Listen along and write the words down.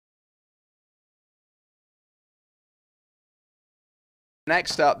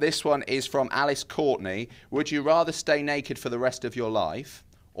Next up, this one is from Alice Courtney. Would you rather stay naked for the rest of your life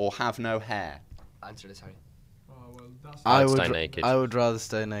or have no hair? Answer this, Harry. I would stay naked. I would rather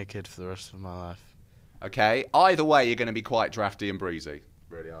stay naked for the rest of my life. Okay. Either way, you're going to be quite drafty and breezy.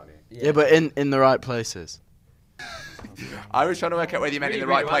 Really, aren't you? Yeah, but in the right places. I was trying to work out whether you meant in the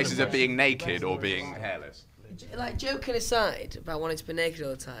right places of being naked or being hairless. Like, joking aside about wanting to be naked all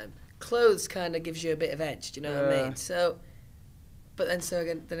the time, clothes kind of gives you a bit of edge, do you know what I mean? So, but then so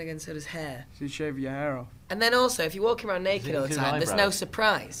does hair. So you shave your hair off. And then also, if you're walking around naked all the time, there's no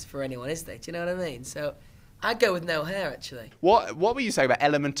surprise for anyone, is there? Do you know what I mean? So, I'd go with no hair, actually. What were you saying about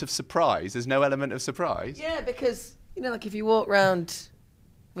element of surprise? There's no element of surprise? Yeah, because, you know, like if you walk around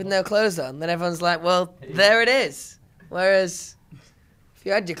with no clothes on, then everyone's like, well, there it is. Whereas, if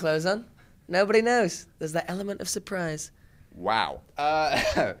you had your clothes on, nobody knows. There's that element of surprise. Wow.